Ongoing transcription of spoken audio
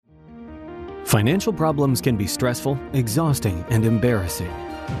Financial problems can be stressful, exhausting, and embarrassing.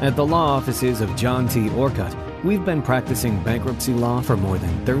 At the law offices of John T. Orcutt, we've been practicing bankruptcy law for more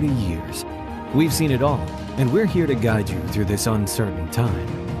than 30 years. We've seen it all, and we're here to guide you through this uncertain time.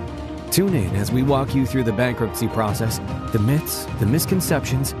 Tune in as we walk you through the bankruptcy process, the myths, the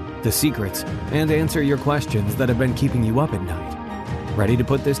misconceptions, the secrets, and answer your questions that have been keeping you up at night. Ready to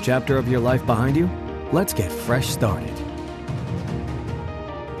put this chapter of your life behind you? Let's get fresh started.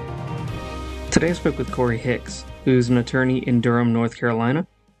 Today I spoke with Corey Hicks, who's an attorney in Durham, North Carolina,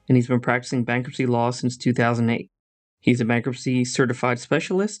 and he's been practicing bankruptcy law since 2008. He's a bankruptcy certified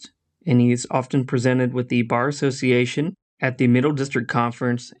specialist, and he's often presented with the Bar Association at the Middle District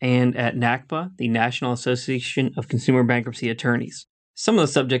Conference and at NACBA, the National Association of Consumer Bankruptcy Attorneys. Some of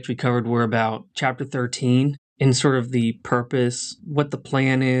the subjects we covered were about Chapter 13 and sort of the purpose, what the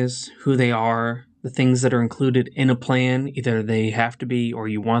plan is, who they are, the things that are included in a plan, either they have to be or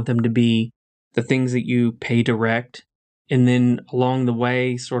you want them to be, the things that you pay direct, and then along the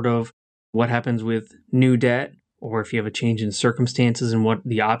way, sort of what happens with new debt, or if you have a change in circumstances and what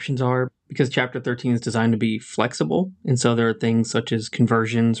the options are, because Chapter 13 is designed to be flexible, and so there are things such as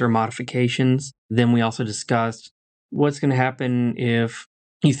conversions or modifications. Then we also discussed what's going to happen if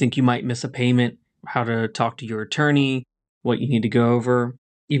you think you might miss a payment, how to talk to your attorney, what you need to go over,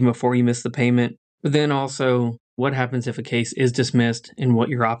 even before you miss the payment. But then also, what happens if a case is dismissed and what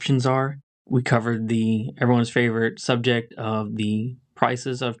your options are. We covered everyone's favorite subject of the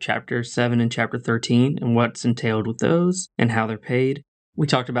prices of Chapter 7 and Chapter 13 and what's entailed with those and how they're paid. We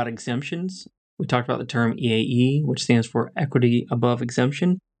talked about exemptions. We talked about the term EAE, which stands for Equity Above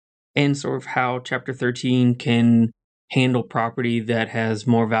Exemption, and sort of how Chapter 13 can handle property that has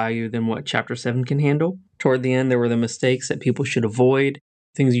more value than what Chapter 7 can handle. Toward the end, there were the mistakes that people should avoid,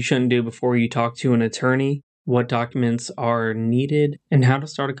 things you shouldn't do before you talk to an attorney, what documents are needed, and how to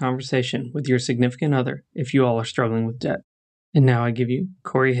start a conversation with your significant other if you all are struggling with debt. And now I give you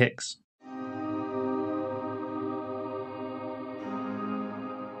Corey Hicks.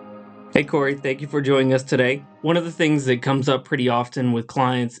 Hey Corey, thank you for joining us today. One of the things that comes up pretty often with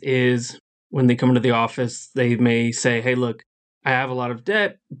clients is when they come into the office, they may say, hey look, I have a lot of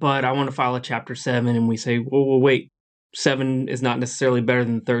debt, but I want to file a Chapter 7. And we say, wait, 7 is not necessarily better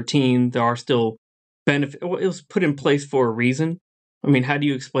than 13. There are still benefit. It was put in place for a reason. I mean, how do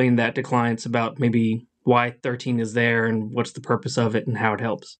you explain that to clients about maybe why 13 is there and what's the purpose of it and how it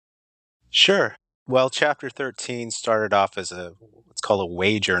helps? Sure. Well, Chapter 13 started off as what's called a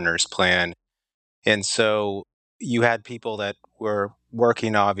wage earners plan. And so you had people that were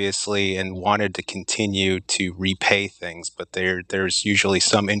working, obviously, and wanted to continue to repay things, but there's usually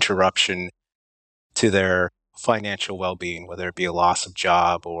some interruption to their financial well-being, whether it be a loss of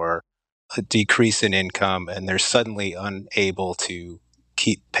job or a decrease in income, and they're suddenly unable to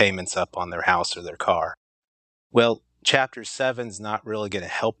keep payments up on their house or their car. Well, Chapter 7 is not really going to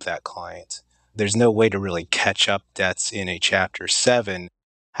help that client. There's no way to really catch up debts in a Chapter 7.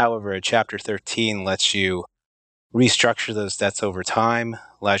 However, a Chapter 13 lets you restructure those debts over time,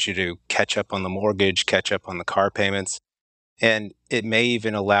 allows you to catch up on the mortgage, catch up on the car payments, and it may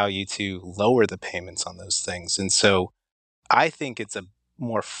even allow you to lower the payments on those things. And so I think it's a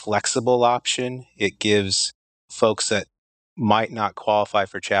more flexible option. It gives folks that might not qualify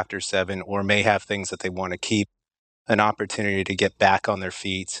for Chapter 7 or may have things that they want to keep an opportunity to get back on their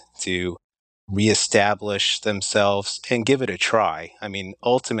feet, to reestablish themselves and give it a try. I mean,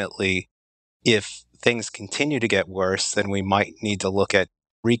 ultimately, if things continue to get worse, then we might need to look at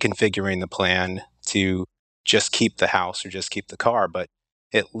reconfiguring the plan to just keep the house or just keep the car, but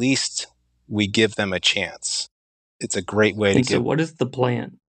at least we give them a chance. It's a great way to So what is the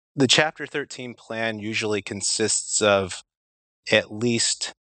plan? The Chapter 13 plan usually consists of at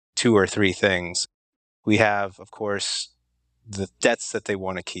least 2 or 3 things. We have, of course, the debts that they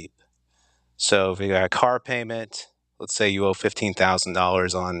want to keep. So if you got a car payment, let's say you owe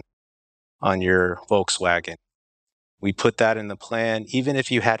 $15,000 on your Volkswagen. We put that in the plan. Even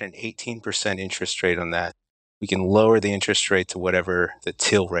if you had an 18% interest rate on that, we can lower the interest rate to whatever the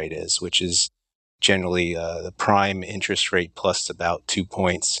till rate is, which is generally the prime interest rate plus about 2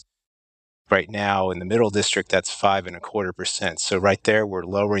 points. Right now in the Middle District, that's 5.25%. So right there, we're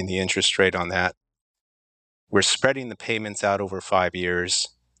lowering the interest rate on that. We're spreading the payments out over 5 years.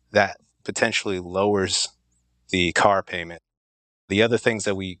 That potentially lowers the car payment. The other things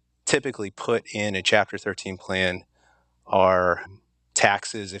that we typically put in a Chapter 13 plan are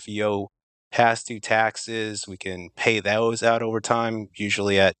taxes. If you owe past due taxes, we can pay those out over time,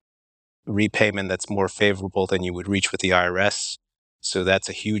 usually at repayment that's more favorable than you would reach with the IRS. So that's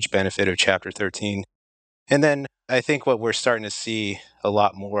a huge benefit of Chapter 13. And then I think what we're starting to see a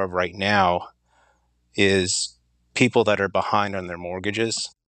lot more of right now is people that are behind on their mortgages.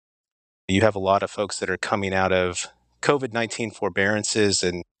 You have a lot of folks that are coming out of COVID-19 forbearances,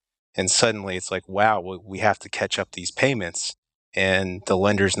 and suddenly it's like, wow, we have to catch up these payments, and the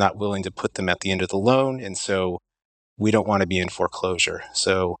lender's not willing to put them at the end of the loan, and so we don't want to be in foreclosure.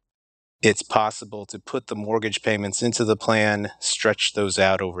 So it's possible to put the mortgage payments into the plan, stretch those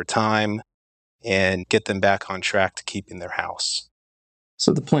out over time, and get them back on track to keeping their house.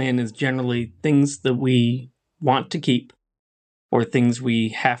 So the plan is generally things that we want to keep or things we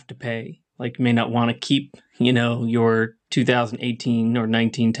have to pay. Like you may not want to keep, your 2018 or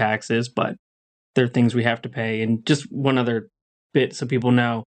 19 taxes, but they're things we have to pay. And just one other bit so people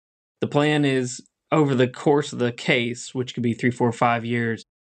know, the plan is over the course of the case, which could be 3, 4, 5 years,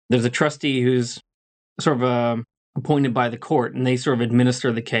 there's a trustee who's sort of appointed by the court, and they sort of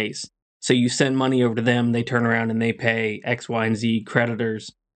administer the case. So you send money over to them, they turn around and they pay X, Y, and Z creditors,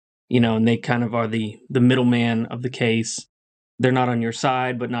 and they kind of are the middleman of the case. They're not on your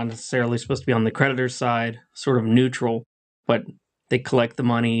side, but not necessarily supposed to be on the creditor's side, sort of neutral, but they collect the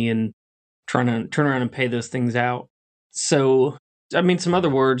money and trying to turn around and pay those things out. So, some other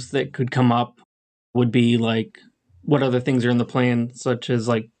words that could come up would be like, what other things are in the plan, such as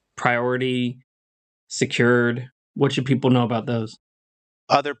like priority, secured. What should people know about those?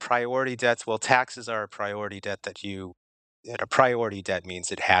 Other priority debts, well, taxes are a priority debt a priority debt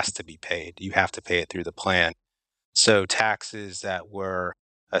means it has to be paid. You have to pay it through the plan. So taxes that were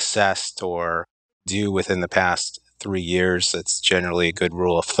assessed or due within the past 3 years, that's generally a good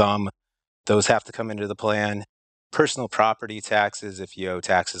rule of thumb. Those have to come into the plan. Personal property taxes, if you owe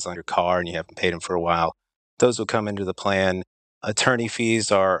taxes on your car and you haven't paid them for a while, those will come into the plan. Attorney fees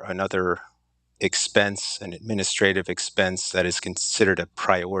are another expense, an administrative expense that is considered a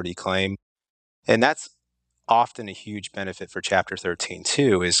priority claim. And that's often a huge benefit for Chapter 13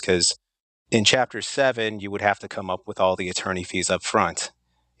 too, is because in Chapter 7, you would have to come up with all the attorney fees up front.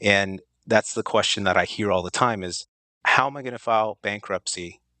 And that's the question that I hear all the time is, how am I going to file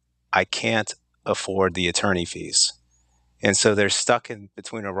bankruptcy? I can't afford the attorney fees. And so they're stuck in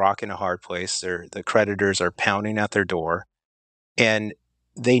between a rock and a hard place. The creditors are pounding at their door, and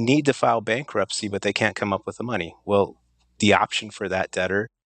they need to file bankruptcy, but they can't come up with the money. Well, the option for that debtor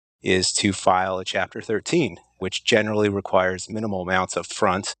is to file a Chapter 13, which generally requires minimal amounts up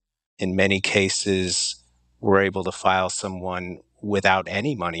front. In many cases, we're able to file someone without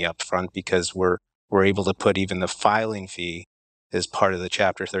any money up front because we're able to put even the filing fee as part of the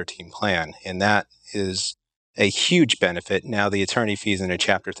Chapter 13 plan. And that is a huge benefit. Now, the attorney fees in a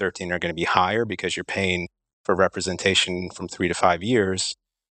Chapter 13 are going to be higher because you're paying for representation from 3 to 5 years,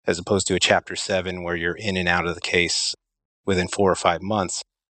 as opposed to a Chapter 7 where you're in and out of the case within 4 or 5 months.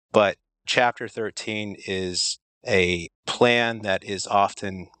 But Chapter 13 is a plan that is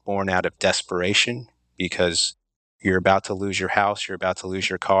often born out of desperation because you're about to lose your house, you're about to lose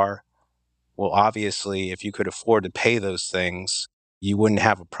your car. Well, obviously, if you could afford to pay those things, you wouldn't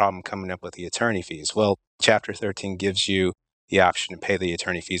have a problem coming up with the attorney fees. Well, Chapter 13 gives you the option to pay the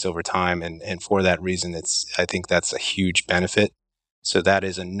attorney fees over time, and for that reason, I think that's a huge benefit. So that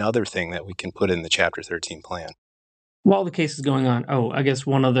is another thing that we can put in the Chapter 13 plan. While the case is going on, I guess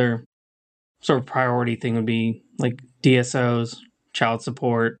one other sort of priority thing would be like DSOs, child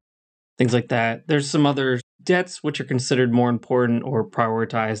support, things like that. There's some other debts which are considered more important or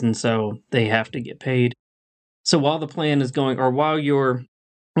prioritized, and so they have to get paid. So while the plan is going, or while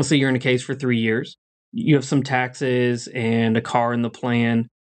let's say you're in a case for 3 years, you have some taxes and a car in the plan,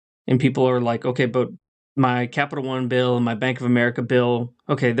 and people are like, okay, but my Capital One bill and my Bank of America bill,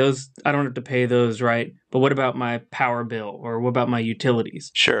 okay, those, I don't have to pay those, right? But what about my power bill, or what about my utilities?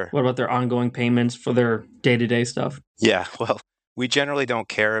 Sure. What about their ongoing payments for their day-to-day stuff? Yeah, well, we generally don't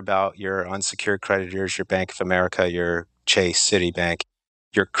care about your unsecured creditors, your Bank of America, your Chase, Citibank,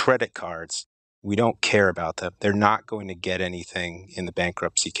 your credit cards. We don't care about them. They're not going to get anything in the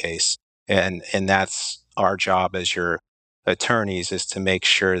bankruptcy case. And that's our job as your attorneys, is to make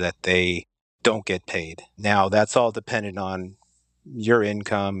sure that they don't get paid. Now, that's all dependent on your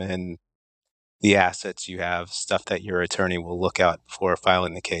income and the assets you have, stuff that your attorney will look at before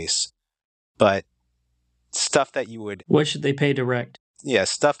filing the case. But stuff that you would... What should they pay direct? Yeah,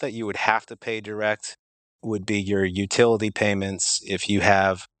 stuff that you would have to pay direct would be your utility payments. If you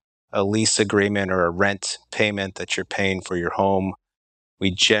have a lease agreement or a rent payment that you're paying for your home, we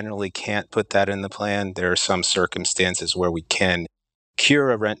generally can't put that in the plan. There are some circumstances where we can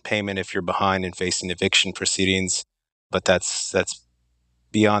cure a rent payment if you're behind and facing eviction proceedings, but that's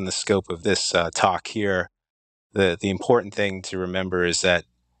beyond the scope of this talk here. The important thing to remember is that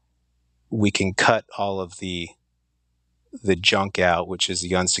we can cut all of the the junk out, which is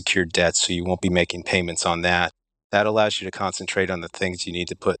the unsecured debt, so you won't be making payments on that. That allows you to concentrate on the things you need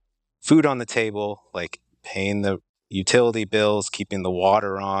to put food on the table, like paying the utility bills, keeping the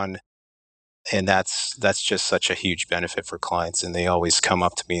water on. And that's just such a huge benefit for clients. And they always come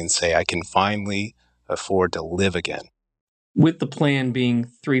up to me and say, I can finally afford to live again. With the plan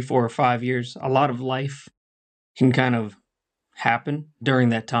being 3, 4, or 5 years, a lot of life can kind of happen during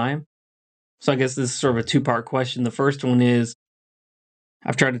that time. So I guess this is sort of a two-part question. The first one is,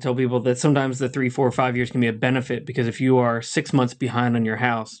 I've tried to tell people that sometimes the 3, 4, or 5 years can be a benefit, because if you are 6 months behind on your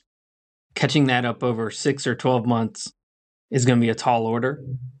house, catching that up over 6 or 12 months is going to be a tall order.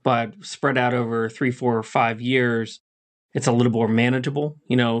 But spread out over 3, 4, or 5 years, it's a little more manageable.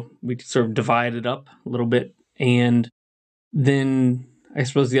 We sort of divide it up a little bit. And then I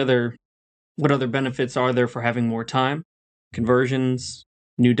suppose what other benefits are there for having more time? Conversions,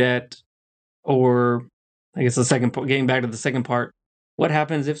 new debt, or I guess getting back to the second part, what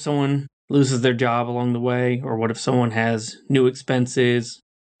happens if someone loses their job along the way? Or what if someone has new expenses,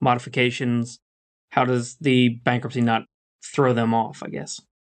 modifications? How does the bankruptcy not throw them off, I guess?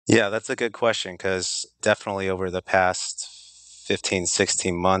 Yeah, that's a good question, because definitely over the past 15,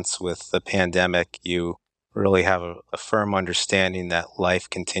 16 months with the pandemic, you really have a firm understanding that life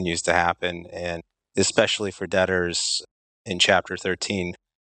continues to happen. And especially for debtors in Chapter 13,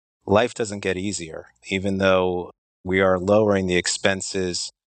 life doesn't get easier. Even though we are lowering the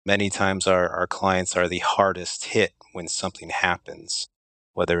expenses, many times our clients are the hardest hit when something happens,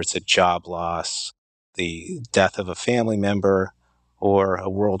 whether it's a job loss, the death of a family member, or a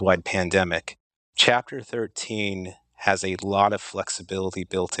worldwide pandemic. Chapter 13 has a lot of flexibility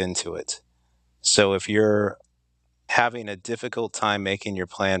built into it. So if you're having a difficult time making your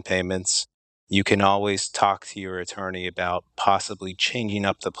plan payments, you can always talk to your attorney about possibly changing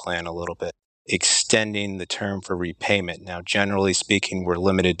up the plan a little bit, extending the term for repayment. Now, generally speaking, we're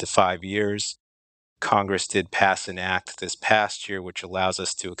limited to 5 years. Congress did pass an act this past year which allows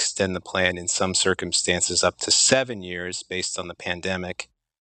us to extend the plan in some circumstances up to 7 years based on the pandemic.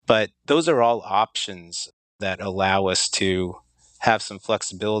 But those are all options that allow us to have some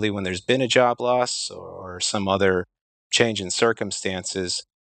flexibility when there's been a job loss or some other change in circumstances.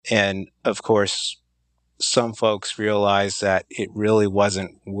 And of course, some folks realize that it really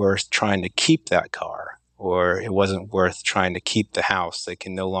wasn't worth trying to keep that car, or it wasn't worth trying to keep the house. They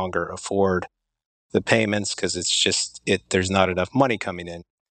can no longer afford the payments because there's not enough money coming in.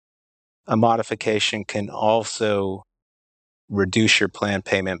 A modification can also reduce your plan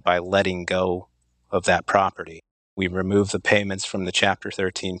payment by letting go of that property. We remove the payments from the Chapter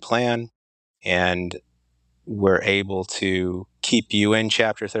 13 plan, and we're able to keep you in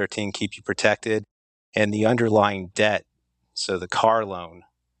Chapter 13, keep you protected. And the underlying debt, so the car loan,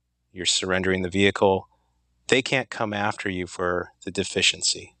 you're surrendering the vehicle, they can't come after you for the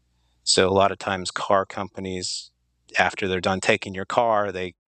deficiency. So a lot of times car companies, after they're done taking your car,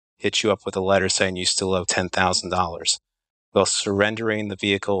 they hit you up with a letter saying you still owe $10,000. Well, surrendering the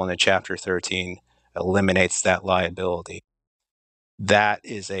vehicle in a Chapter 13 eliminates that liability. That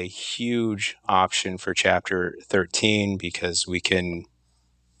is a huge option for Chapter 13 because we can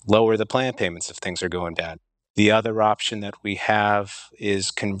lower the plan payments if things are going bad. The other option that we have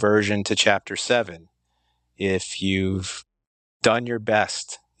is conversion to Chapter 7. If you've done your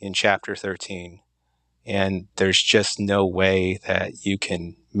best in Chapter 13 and there's just no way that you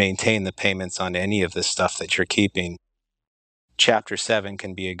can maintain the payments on any of the stuff that you're keeping, Chapter 7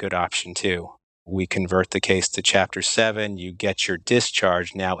 can be a good option too. We convert the case to Chapter 7, you get your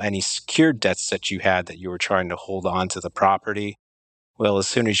discharge. Now, any secured debts that you had that you were trying to hold on to the property, well, as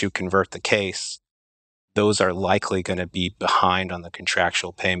soon as you convert the case, those are likely going to be behind on the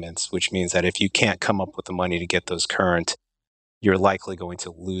contractual payments, which means that if you can't come up with the money to get those current, you're likely going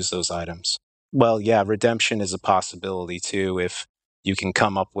to lose those items. Well, yeah, redemption is a possibility too. If you can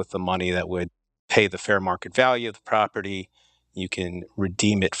come up with the money that would pay the fair market value of the property, you can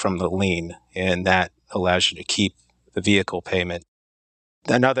redeem it from the lien, and that allows you to keep the vehicle payment.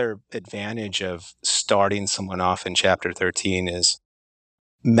 Another advantage of starting someone off in Chapter 13 is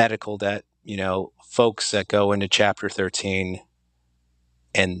medical debt. Folks that go into Chapter 13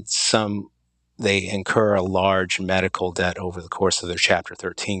 and they incur a large medical debt over the course of their Chapter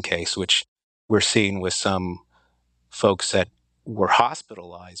 13 case, which we're seeing with some folks that were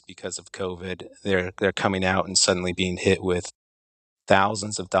hospitalized because of COVID. They're coming out and suddenly being hit with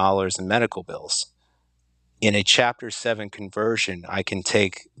thousands of dollars in medical bills. In a Chapter 7 conversion, I can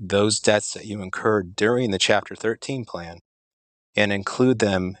take those debts that you incurred during the Chapter 13 plan and include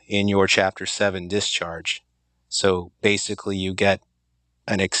them in your Chapter 7 discharge. So basically you get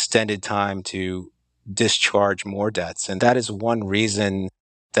an extended time to discharge more debts. And that is one reason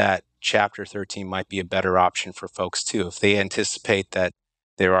that Chapter 13 might be a better option for folks too. If they anticipate that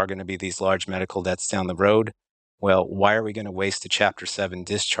there are going to be these large medical debts down the road, well, why are we going to waste a Chapter 7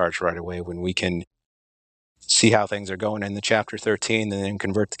 discharge right away when we can see how things are going in the Chapter 13 and then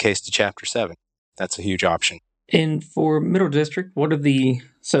convert the case to Chapter 7? That's a huge option. And for Middle District,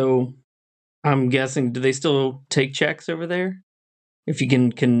 so I'm guessing, do they still take checks over there? If you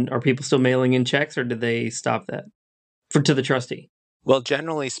can are people still mailing in checks, or did they stop that to the trustee? Well,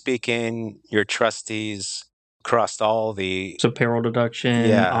 generally speaking, your trustees across all the payroll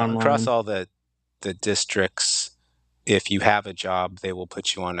deduction, online. Across all the districts, if you have a job, they will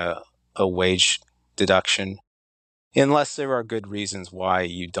put you on a wage deduction, unless there are good reasons why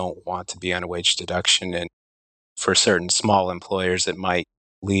you don't want to be on a wage deduction. And for certain small employers, it might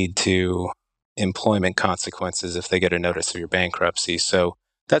lead to employment consequences if they get a notice of your bankruptcy. So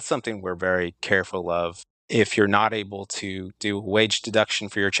that's something we're very careful of. If you're not able to do a wage deduction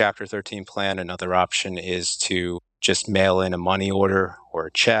for your Chapter 13 plan, another option is to just mail in a money order or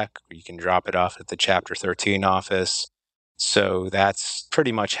a check, or you can drop it off at the Chapter 13 office. So that's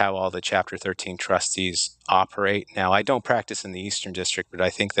pretty much how all the Chapter 13 trustees operate. Now, I don't practice in the Eastern District, but I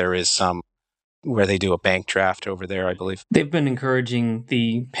think there is some where they do a bank draft over there, I believe. They've been encouraging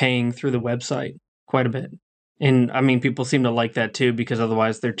the paying through the website quite a bit. And I mean, people seem to like that too, because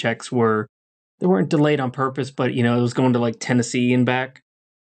otherwise their checks they weren't delayed on purpose, but it was going to like Tennessee and back.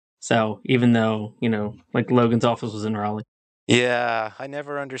 So even though, like Logan's office was in Raleigh. Yeah, I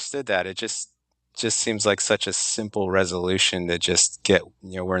never understood that. It just seems like such a simple resolution to just get,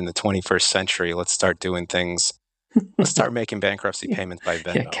 we're in the 21st century. Let's start doing things. Let's start making bankruptcy payments by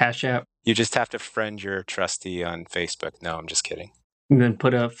Venmo. Yeah, Cash App. You just have to friend your trustee on Facebook. No, I'm just kidding. And then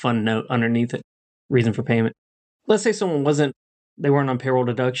put a fun note underneath it. Reason for payment. Let's say someone they weren't on payroll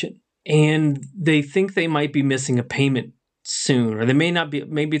deduction, and they think they might be missing a payment soon, or they may not be,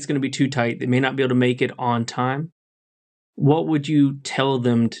 maybe it's going to be too tight. They may not be able to make it on time. What would you tell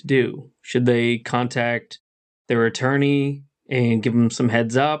them to do? Should they contact their attorney and give them some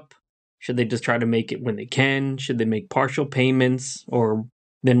heads up? Should they just try to make it when they can? Should they make partial payments? Or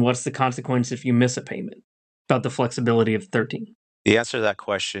then what's the consequence if you miss a payment? About the flexibility of 13. The answer to that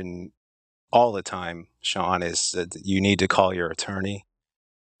question all the time, Sean, is that you need to call your attorney,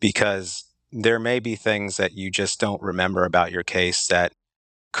 because there may be things that you just don't remember about your case that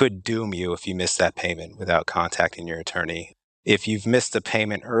could doom you if you miss that payment without contacting your attorney. If you've missed a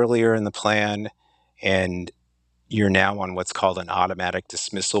payment earlier in the plan and you're now on what's called an automatic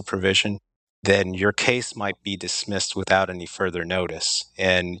dismissal provision, then your case might be dismissed without any further notice.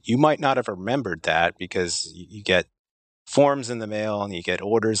 And you might not have remembered that because you get forms in the mail and you get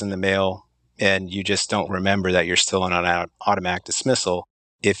orders in the mail, and you just don't remember that you're still on an automatic dismissal.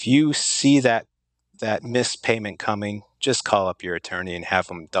 If you see that missed payment coming, just call up your attorney and have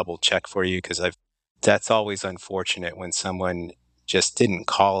them double check for you, because that's always unfortunate when someone just didn't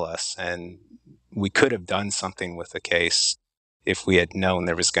call us, and we could have done something with the case if we had known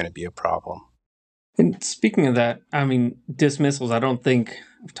there was going to be a problem. And speaking of that, I mean, dismissals, I don't think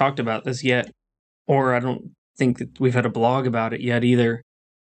I've talked about this yet, or I don't think that we've had a blog about it yet either.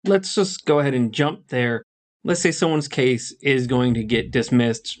 Let's just go ahead and jump there. Let's say someone's case is going to get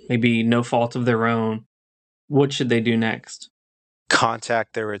dismissed, maybe no fault of their own. What should they do next?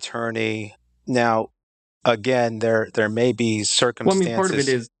 Contact their attorney. Now, again, there may be circumstances. Well, I mean, part of it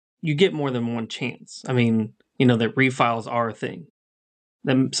is you get more than one chance. I mean, that refiles are a thing.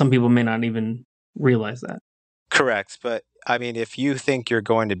 Then some people may not even realize that. Correct. But I mean, if you think you're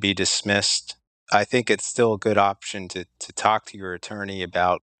going to be dismissed, I think it's still a good option to talk to your attorney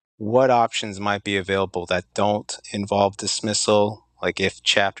about what options might be available that don't involve dismissal. Like if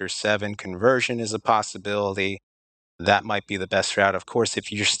Chapter 7 conversion is a possibility, that might be the best route. Of course,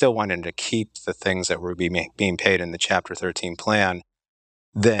 if you're still wanting to keep the things that were being paid in the Chapter 13 plan,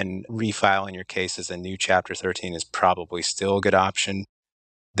 then refiling your case as a new Chapter 13 is probably still a good option.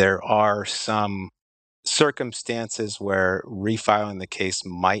 There are some circumstances where refiling the case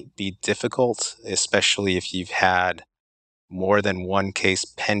might be difficult, especially if you've had more than one case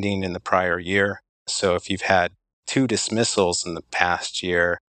pending in the prior year. So if you've had 2 dismissals in the past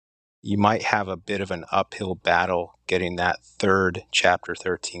year, you might have a bit of an uphill battle getting that 3rd Chapter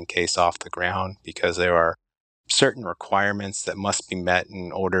 13 case off the ground, because there are certain requirements that must be met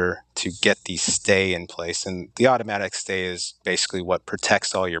in order to get the stay in place. And the automatic stay is basically what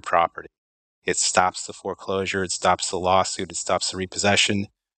protects all your property. It stops the foreclosure, it stops the lawsuit, it stops the repossession.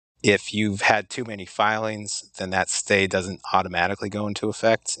 If you've had too many filings, then that stay doesn't automatically go into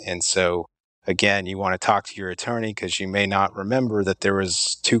effect. And so Again, you want to talk to your attorney because you may not remember that there were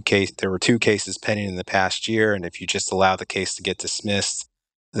two cases pending in the past year, and if you just allow the case to get dismissed,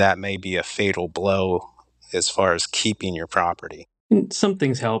 that may be a fatal blow as far as keeping your property. And some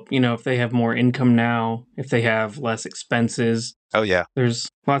things help, if they have more income now, if they have less expenses. Oh, yeah. There's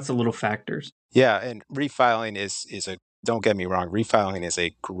lots of little factors. Yeah, and refiling don't get me wrong, refiling is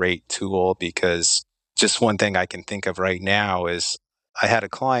a great tool because just one thing I can think of right now is I had a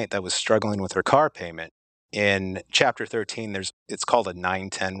client that was struggling with her car payment. In Chapter 13, it's called a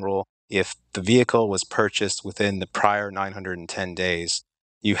 910 rule. If the vehicle was purchased within the prior 910 days,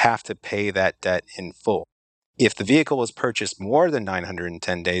 you have to pay that debt in full. If the vehicle was purchased more than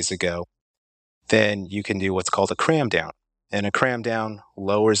 910 days ago, then you can do what's called a cram down. And a cram down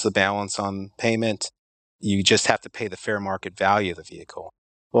lowers the balance on payment. You just have to pay the fair market value of the vehicle.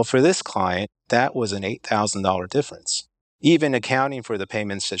 Well, for this client, that was an $8,000 difference. Even accounting for the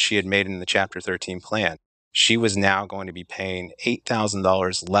payments that she had made in the Chapter 13 plan, she was now going to be paying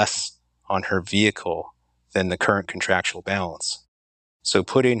 $8,000 less on her vehicle than the current contractual balance. So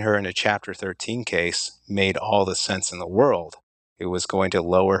putting her in a Chapter 13 case made all the sense in the world. It was going to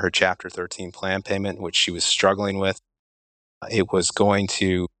lower her Chapter 13 plan payment, which she was struggling with. It was going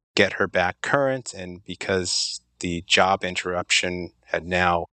to get her back current, and because the job interruption had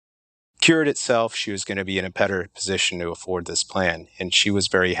now cured itself, she was going to be in a better position to afford this plan, and she was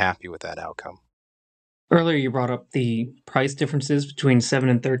very happy with that outcome. Earlier, you brought up the price differences between 7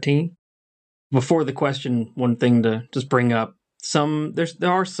 and 13. Before the question, one thing to just bring up, there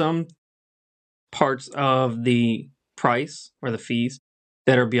are some parts of the price or the fees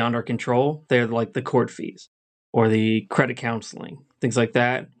that are beyond our control. They're like the court fees or the credit counseling, things like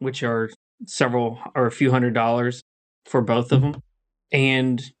that, which are several or a few $100s for both of them.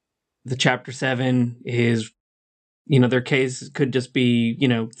 And the Chapter 7 is, their case could just be,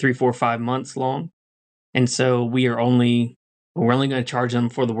 3, 4, 5 months long. And so we're only going to charge them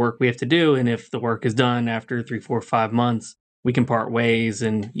for the work we have to do. And if the work is done after 3, 4, 5 months, we can part ways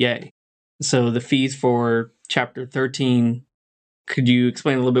and yay. So the fees for Chapter 13, could you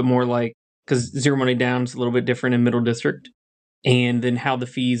explain a little bit more, because Zero Money Down is a little bit different in Middle District, and then how the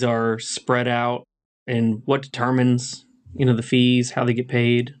fees are spread out and what determines, the fees, how they get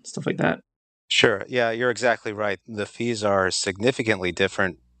paid, stuff like that? Sure. Yeah, you're exactly right. The fees are significantly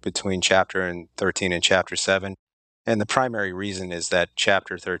different between Chapter 13 and Chapter 7. And the primary reason is that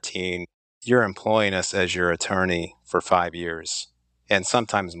Chapter 13, you're employing us as your attorney for 5 years, and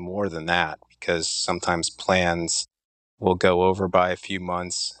sometimes more than that, because sometimes plans will go over by a few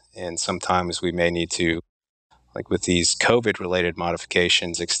months, and sometimes we may need to, like with these COVID-related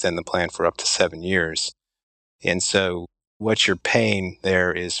modifications, extend the plan for up to 7 years. And so what you're paying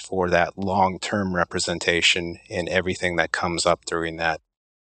there is for that long-term representation and everything that comes up during that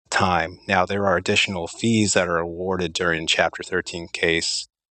time. Now, there are additional fees that are awarded during Chapter 13 case,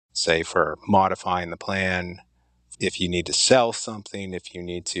 say for modifying the plan. If you need to sell something, if you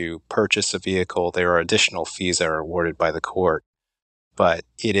need to purchase a vehicle, there are additional fees that are awarded by the court. But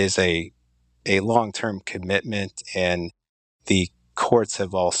it is a long-term commitment, and the courts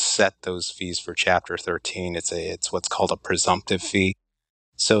have all set those fees for Chapter 13. It's what's called a presumptive fee.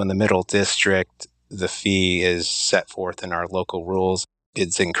 So in the Middle District, the fee is set forth in our local rules.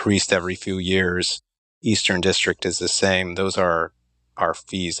 It's increased every few years. Eastern District is the same. Those are our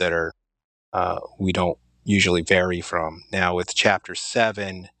fees that are we don't usually vary from. Now with Chapter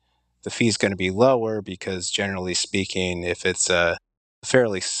 7, the fee is going to be lower because generally speaking, if it's a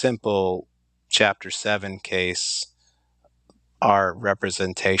fairly simple Chapter 7 case, our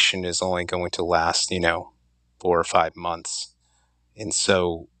representation is only going to last, 4 or 5 months. And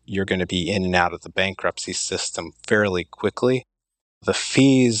so you're going to be in and out of the bankruptcy system fairly quickly. The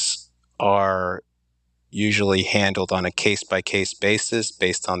fees are usually handled on a case-by-case basis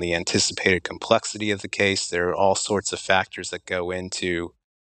based on the anticipated complexity of the case. There are all sorts of factors that go into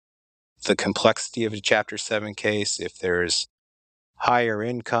the complexity of a Chapter 7 case. If there's higher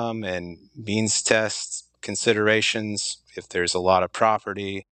income and means test considerations, if there's a lot of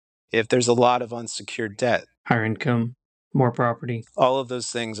property, if there's a lot of unsecured debt. Higher income, more property. All of those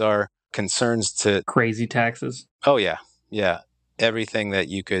things are concerns to... Crazy taxes. Oh, yeah. Yeah. Everything that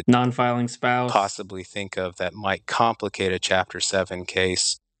you could non-filing spouse possibly think of that might complicate a Chapter 7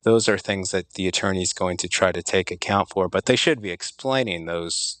 case. Those are things that the attorney is going to try to take account for, but they should be explaining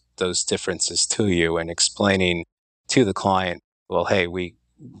those differences to you and explaining to the client, well, hey,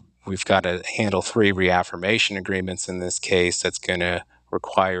 we've got to handle 3 reaffirmation agreements in this case. That's going to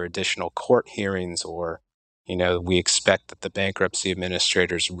require additional court hearings, or, we expect that the bankruptcy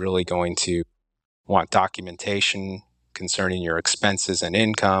administrator is really going to want documentation concerning your expenses and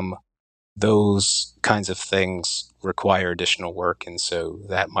income. those kinds of things require additional work, and so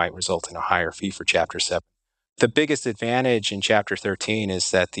that might result in a higher fee for Chapter 7. The biggest advantage in Chapter 13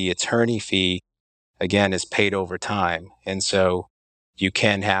 is that the attorney fee, again, is paid over time, and so you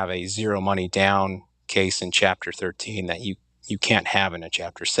can have a zero money down case in Chapter 13 that you can't have in a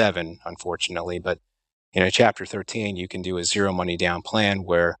Chapter 7, unfortunately, but in a Chapter 13, you can do a zero money down plan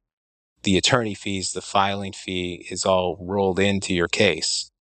where the attorney fees, the filing fee, is all rolled into your case.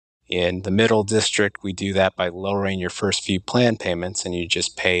 In the Middle District, we do that by lowering your first few plan payments, and you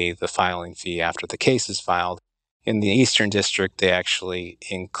just pay the filing fee after the case is filed. In the Eastern District, they actually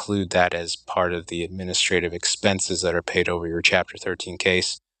include that as part of the administrative expenses that are paid over your Chapter 13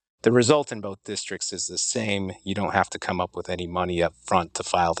 case. The result in both districts is the same. You don't have to come up with any money up front to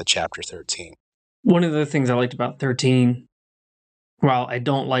file the Chapter 13. One of the things I liked about 13, while I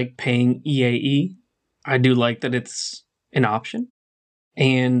don't like paying EAE, I do like that it's an option.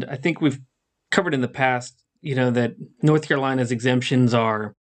 And I think we've covered in the past, that North Carolina's exemptions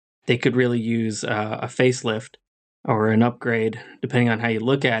they could really use a facelift or an upgrade, depending on how you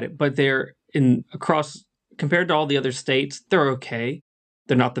look at it. But they're compared to all the other states, they're okay.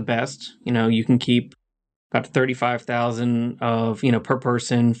 They're not the best. You can keep about $35,000 of, per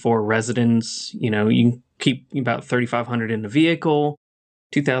person for residents. You can keep about $3,500 in the vehicle,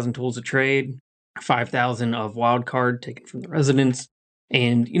 $2,000 tools of trade, $5,000 of wild card taken from the residents.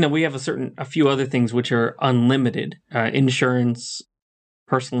 And, we have a few other things which are unlimited. Insurance,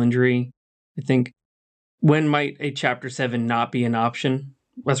 personal injury. I think, when might a Chapter 7 not be an option?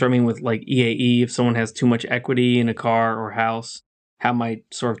 That's what I mean with like EAE. If someone has too much equity in a car or house, how might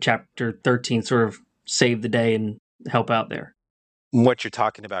sort of Chapter 13 sort of save the day and help out there? What you're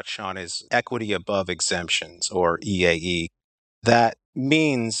talking about, Sean, is equity above exemptions, or EAE. That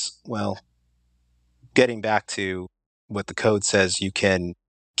means, well, getting back to what the code says, you can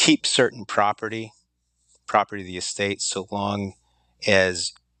keep certain property of the estate, so long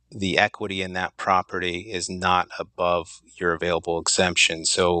as the equity in that property is not above your available exemption.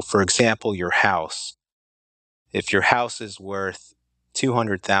 So, for example, your house. If your house is worth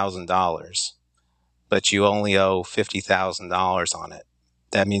 $200,000, but you only owe $50,000 on it,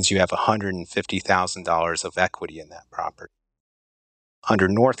 that means you have $150,000 of equity in that property. Under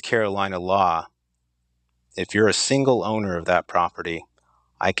North Carolina law, if you're a single owner of that property,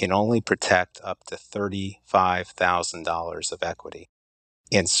 I can only protect up to $35,000 of equity.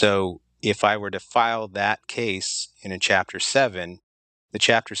 And so if I were to file that case in a Chapter 7, the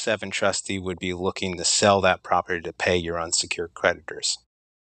Chapter 7 trustee would be looking to sell that property to pay your unsecured creditors.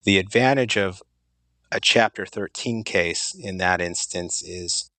 The advantage of a Chapter 13 case in that instance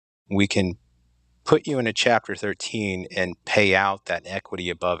is we can put you in a Chapter 13 and pay out that equity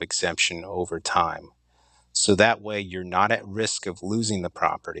above exemption over time. So that way you're not at risk of losing the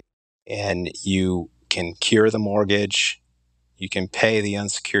property, and you can cure the mortgage, you can pay the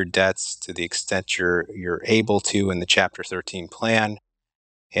unsecured debts to the extent you're able to in the Chapter 13 plan,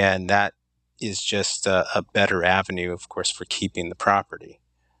 and that is just a better avenue, of course, for keeping the property.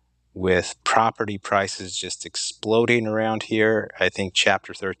 With property prices just exploding around here, I think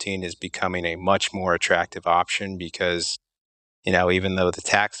Chapter 13 is becoming a much more attractive option because, even though the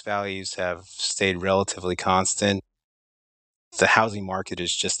tax values have stayed relatively constant, the housing market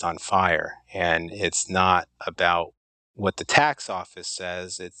is just on fire. And it's not about what the tax office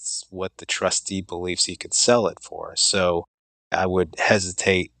says, it's what the trustee believes he could sell it for. So I would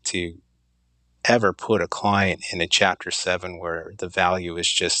hesitate to ever put a client in a Chapter 7 where the value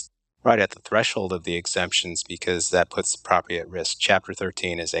is just right at the threshold of the exemptions, because that puts the property at risk. Chapter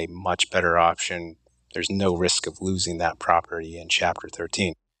 13 is a much better option. There's no risk of losing that property in Chapter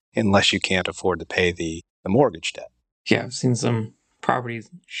 13, unless you can't afford to pay the mortgage debt. Yeah, I've seen some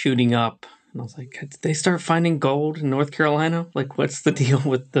properties shooting up, and I was like, did they start finding gold in North Carolina? Like, what's the deal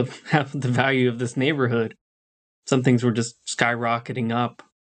with the value of this neighborhood? Some things were just skyrocketing up.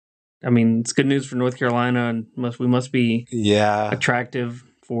 I mean, it's good news for North Carolina, and we must be attractive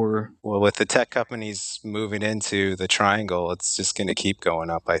for... Well, with the tech companies moving into the Triangle, it's just going to keep going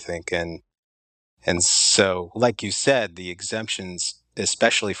up, I think. And so, like you said, the exemptions,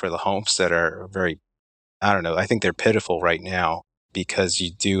 especially for the homestead, are very, I think they're pitiful right now, because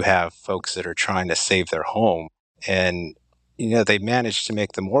you do have folks that are trying to save their home. And, they managed to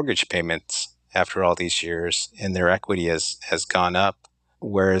make the mortgage payments after all these years, and their equity has gone up,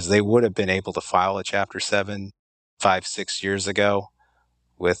 whereas they would have been able to file a Chapter 7 5-6 years ago.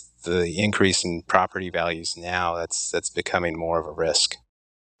 With the increase in property values now, that's becoming more of a risk.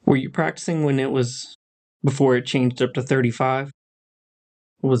 Were you practicing when it was before it changed up to 35?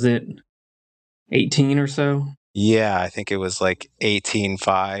 Was it 18 or so? Yeah, I think it was like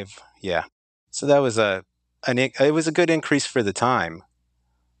 18.5. Yeah. So that was it was a good increase for the time,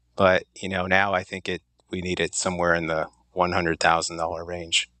 but now I think we need it somewhere in the $100,000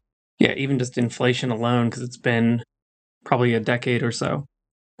 range. Yeah, even just inflation alone, because it's been probably a decade or so.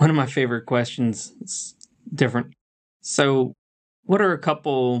 One of my favorite questions is different. So, what are a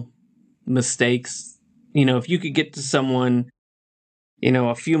couple mistakes? If you could get to someone,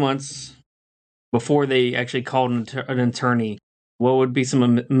 a few months before they actually called an attorney, what would be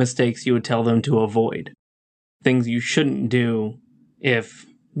some mistakes you would tell them to avoid? Things you shouldn't do if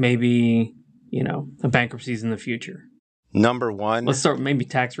maybe, a bankruptcy's in the future. Number one. Let's start with maybe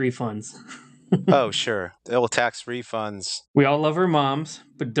tax refunds. Oh, sure. Well, tax refunds. We all love our moms,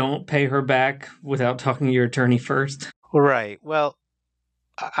 but don't pay her back without talking to your attorney first. Right. Well,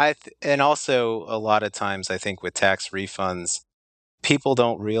 and also a lot of times I think with tax refunds, people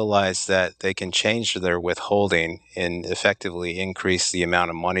don't realize that they can change their withholding and effectively increase the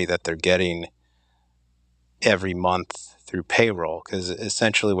amount of money that they're getting every month through payroll. Because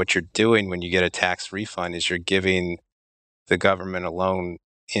essentially what you're doing when you get a tax refund is you're giving the government a loan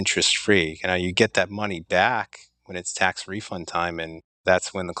interest-free. You get that money back when it's tax refund time, and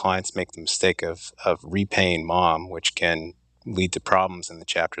that's when the clients make the mistake of repaying mom, which can lead to problems in the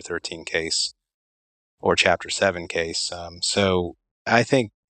Chapter 13 case or Chapter 7 case. So I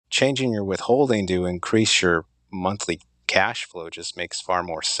think changing your withholding to increase your monthly cash flow just makes far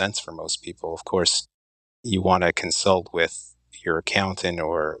more sense for most people. Of course, you want to consult with your accountant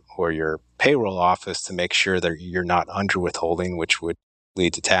or your payroll office to make sure that you're not under withholding, which would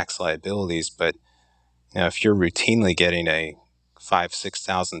lead to tax liabilities. But if you're routinely getting a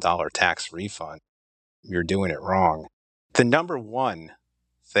 $5,000-$6,000 tax refund, you're doing it wrong. The number one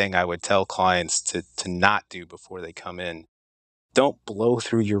thing I would tell clients to not do before they come in, don't blow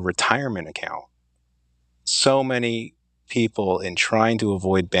through your retirement account. So many people, in trying to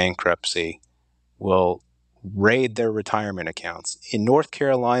avoid bankruptcy, will raid their retirement accounts. In North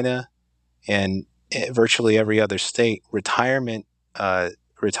Carolina and virtually every other state, retirement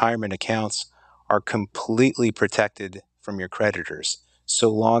accounts are completely protected from your creditors, so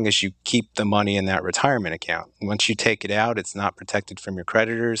long as you keep the money in that retirement account. Once you take it out, it's not protected from your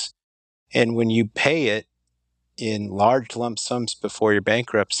creditors. And when you pay it in large lump sums before your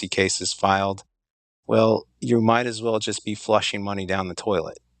bankruptcy case is filed, well, you might as well just be flushing money down the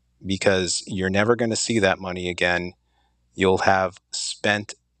toilet, because you're never going to see that money again. You'll have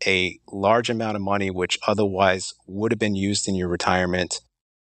spent a large amount of money which otherwise would have been used in your retirement.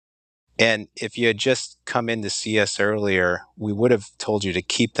 And if you had just come in to see us earlier, we would have told you to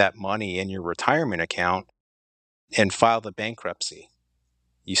keep that money in your retirement account and file the bankruptcy.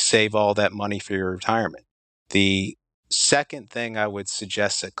 You save all that money for your retirement. The second thing I would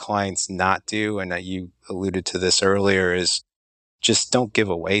suggest that clients not do, and you alluded to this earlier, is just don't give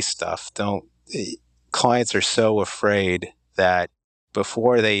away stuff. Clients are so afraid that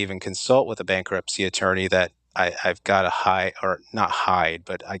before they even consult with a bankruptcy attorney that I've got to hide, or not hide,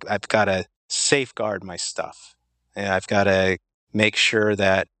 but I've got to safeguard my stuff. And I've got to make sure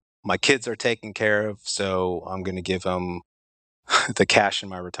that my kids are taken care of, so I'm going to give them the cash in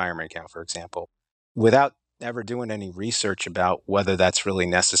my retirement account, for example, without ever doing any research about whether that's really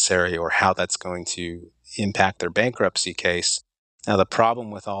necessary or how that's going to impact their bankruptcy case. Now, the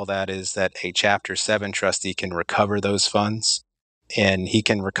problem with all that is that a Chapter 7 trustee can recover those funds, and he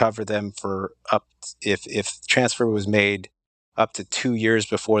can recover them for if transfer was made up to 2 years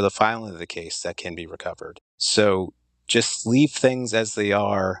before the filing of the case, that can be recovered. So just leave things as they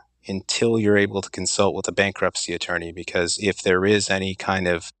are until you're able to consult with a bankruptcy attorney, because if there is any kind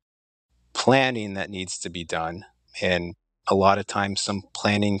of planning that needs to be done, and a lot of times some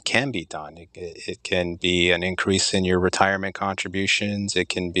planning can be done. It can be an increase in your retirement contributions. It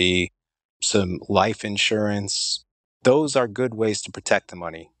can be some life insurance. Those are good ways to protect the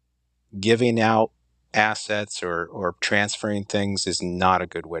money. Giving out assets or transferring things is not a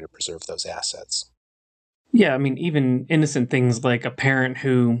good way to preserve those assets. Yeah, I mean, even innocent things like a parent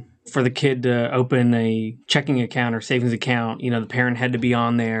who, for the kid to open a checking account or savings account, the parent had to be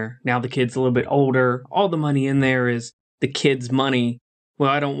on there. Now the kid's a little bit older. All the money in there is the kid's money.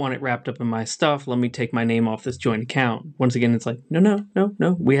 Well, I don't want it wrapped up in my stuff. Let me take my name off this joint account. Once again, it's like, no.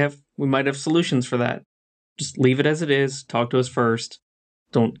 We might have solutions for that. Just leave it as it is. Talk to us first.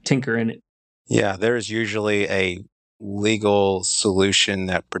 Don't tinker in it. Yeah, there is usually a legal solution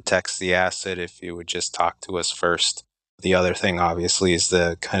that protects the asset if you would just talk to us first. The other thing, obviously, is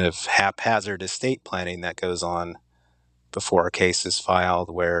the kind of haphazard estate planning that goes on before a case is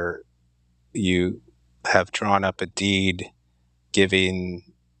filed, where you have drawn up a deed giving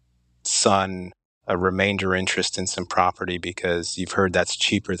son a remainder interest in some property because you've heard that's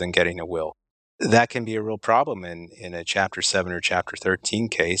cheaper than getting a will. That can be a real problem in a Chapter 7 or Chapter 13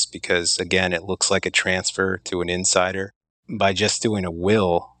 case because, again, it looks like a transfer to an insider. By just doing a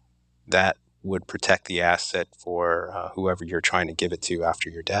will, that would protect the asset for whoever you're trying to give it to after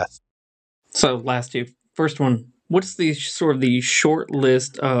your death. So, last two. First one, what's the sort of the short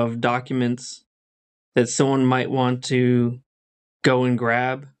list of documents that someone might want to go and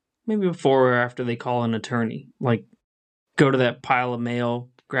grab, maybe before or after they call an attorney? Like, go to that pile of mail,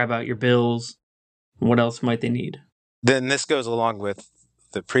 grab out your bills. What else might they need? Then this goes along with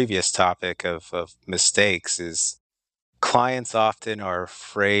the previous topic of mistakes is clients often are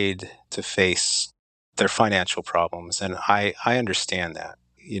afraid to face their financial problems. And I understand that.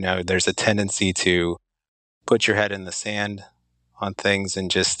 There's a tendency to put your head in the sand on things and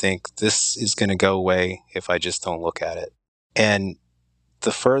just think this is going to go away if I just don't look at it. And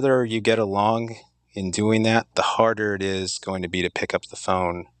the further you get along in doing that, the harder it is going to be to pick up the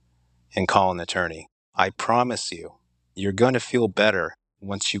phone and call an attorney. I promise you, you're going to feel better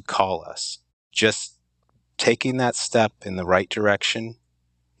once you call us. Just taking that step in the right direction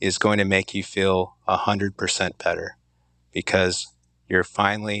is going to make you feel 100% better because you're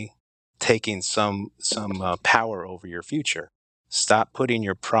finally taking some power over your future. Stop putting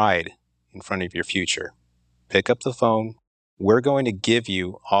your pride in front of your future. Pick up the phone. We're going to give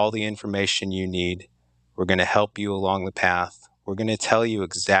you all the information you need. We're going to help you along the path. We're going to tell you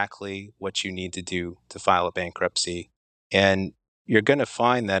exactly what you need to do to file a bankruptcy. And you're going to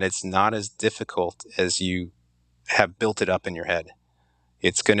find that it's not as difficult as you have built it up in your head.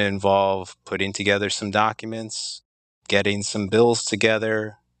 It's going to involve putting together some documents, getting some bills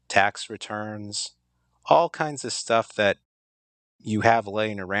together, tax returns, all kinds of stuff that you have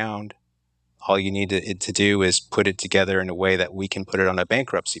laying around. All you need to do is put it together in a way that we can put it on a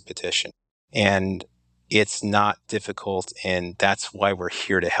bankruptcy petition. And it's not difficult, and that's why we're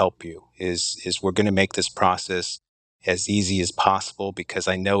here to help you, is we're going to make this process as easy as possible because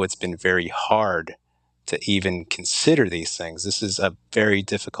I know it's been very hard to even consider these things. This is a very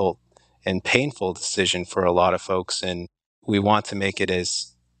difficult and painful decision for a lot of folks, and we want to make it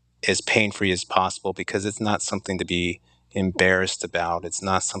as pain-free as possible because it's not something to be embarrassed about. It's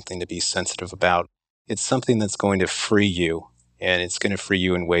not something to be sensitive about. It's something that's going to free you, and it's going to free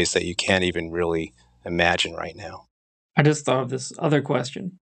you in ways that you can't even really imagine right now. I just thought of this other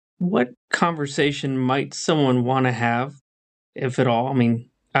question. What conversation might someone want to have, if at all? I mean,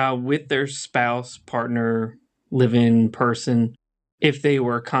 with their spouse, partner, live-in person, if they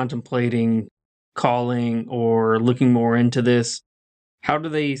were contemplating calling or looking more into this, how do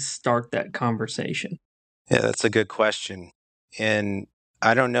they start that conversation? Yeah, that's a good question. And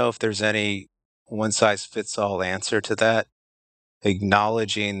I don't know if there's any one-size-fits-all answer to that.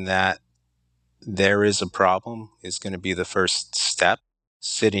 Acknowledging that there is a problem is going to be the first step.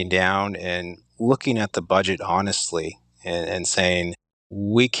 Sitting down and looking at the budget honestly and saying,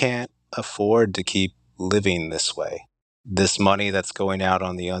 we can't afford to keep living this way. This money that's going out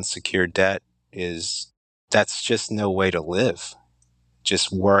on the unsecured debt that's just no way to live.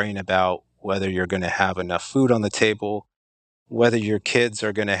 Just worrying about whether you're going to have enough food on the table, whether your kids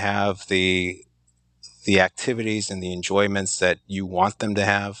are going to have the activities and the enjoyments that you want them to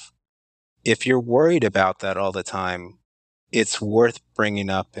have. If you're worried about that all the time, it's worth bringing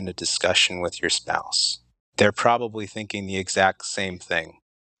up in a discussion with your spouse. They're probably thinking the exact same thing.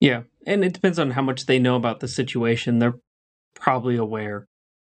 Yeah, and it depends on how much they know about the situation. They're probably aware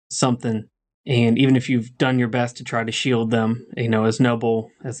something. And even if you've done your best to try to shield them, as noble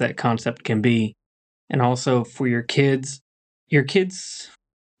as that concept can be. And also for your kids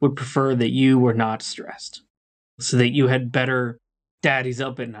would prefer that you were not stressed so that you had better daddies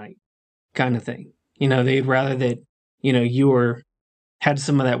up at night kind of thing. They'd rather that, you had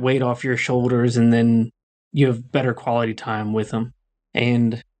some of that weight off your shoulders and then you have better quality time with them.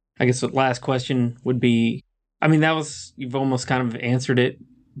 And I guess the last question would be, you've almost kind of answered it,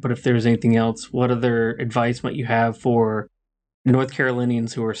 but if there's anything else, what other advice might you have for North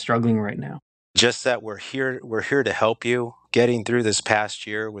Carolinians who are struggling right now? Just that we're here to help you. Getting through this past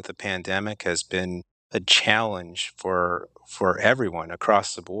year with the pandemic has been a challenge for everyone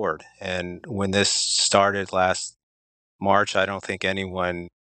across the board. And when this started last March, I don't think anyone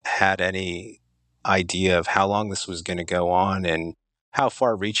had any idea of how long this was going to go on and how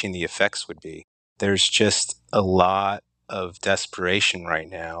far-reaching the effects would be. There's just a lot of desperation right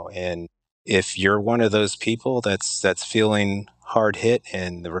now. And if you're one of those people that's feeling hard hit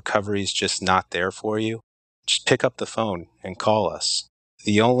and the recovery is just not there for you, just pick up the phone and call us.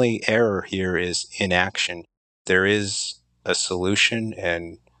 The only error here is inaction. There is a solution,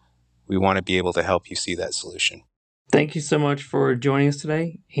 and we want to be able to help you see that solution. Thank you so much for joining us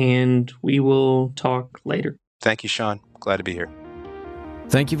today, and we will talk later. Thank you, Sean. Glad to be here.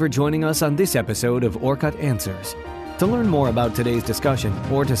 Thank you for joining us on this episode of Orcutt Answers. To learn more about today's discussion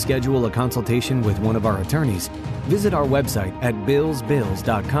or to schedule a consultation with one of our attorneys, visit our website at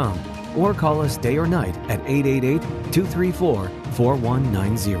billsbills.com or call us day or night at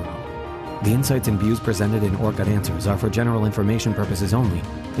 888-234-4190. The insights and views presented in Orcutt Answers are for general information purposes only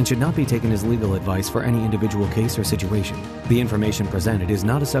and should not be taken as legal advice for any individual case or situation. The information presented is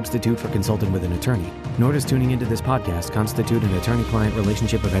not a substitute for consulting with an attorney, nor does tuning into this podcast constitute an attorney-client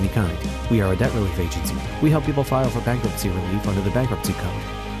relationship of any kind. We are a debt relief agency. We help people file for bankruptcy relief under the Bankruptcy Code.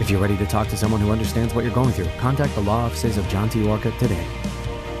 If you're ready to talk to someone who understands what you're going through, contact the law offices of John T. Orcutt today.